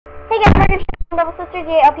Double Sister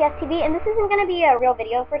J LPS TV, and this isn't going to be a real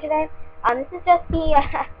video for today. This is just the,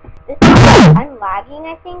 I'm lagging,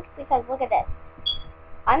 I think, because look at this.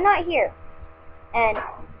 I'm not here, and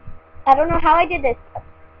I don't know how I did this,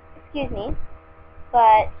 excuse me,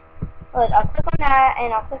 but, look, I'll click on that,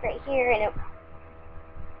 and I'll click right here, and it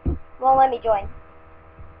won't let me join.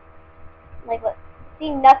 Like, look,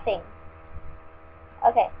 see nothing.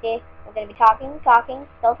 Okay, see, we're going to be talking,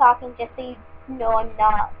 still talking, just so you know I'm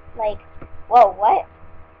not, like, whoa, what?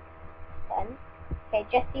 Done. Okay,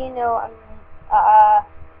 just so you know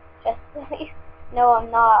just so you know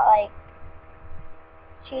I'm not, like,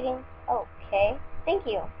 cheating. Okay, thank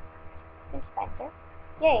you. Thank you, Spencer.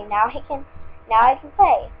 Yay, now I can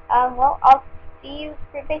play. Well, I'll see you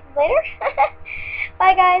screw faces later.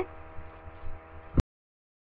 Bye, guys.